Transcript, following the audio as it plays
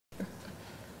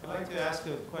like to ask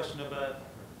a question about.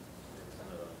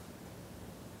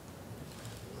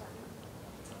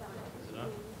 Is it on?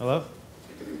 Hello?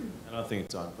 I don't think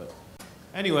it's on, but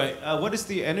anyway, what is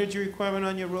the energy requirement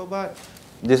on your robot?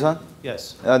 This one?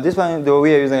 Yes. This one,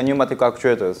 we are using pneumatic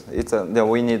actuators. It's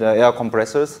we need air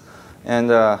compressors, and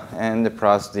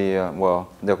plus the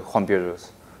the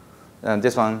computers. And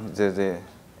this one, you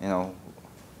know.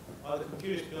 Are the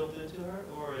computers built into her,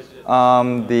 or is it?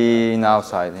 The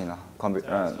outside, you know,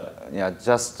 yeah,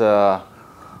 just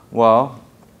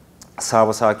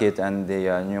servo circuit and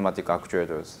the pneumatic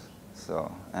actuators.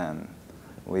 So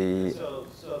we. So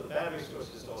the battery source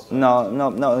is also.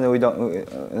 No, we don't.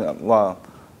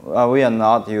 We are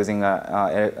not using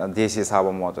DC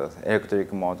servo motors,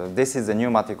 electric motors. This is the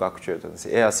pneumatic actuators,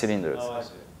 air cylinders. Oh, I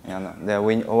see.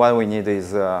 What we need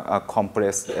is a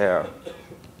compressed air.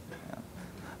 Yeah.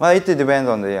 Well, it depends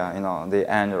on the the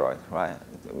Android, right?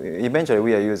 Eventually,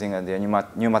 we are using the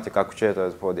pneumatic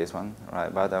actuators for this one,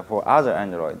 right? But for other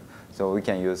Android, so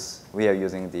we are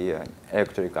using the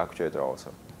electric actuator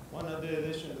also. One other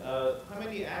addition. How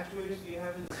many actuators do you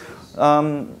have in this?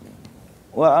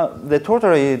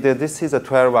 This is a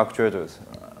 12 actuators,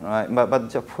 right?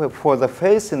 But for the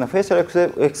face, in the facial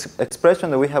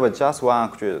expression, we have just one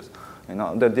actuators,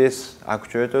 these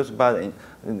actuators. But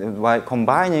by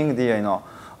combining the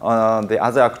the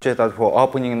other actuators for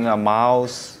opening the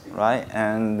mouth, right,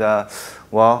 and the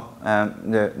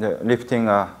lifting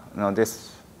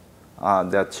this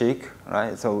the cheek,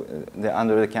 right? So the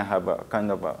Android can have a kind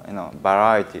of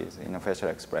varieties in facial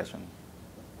expression.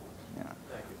 Yeah.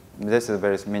 Thank you. This is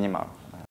very minimal.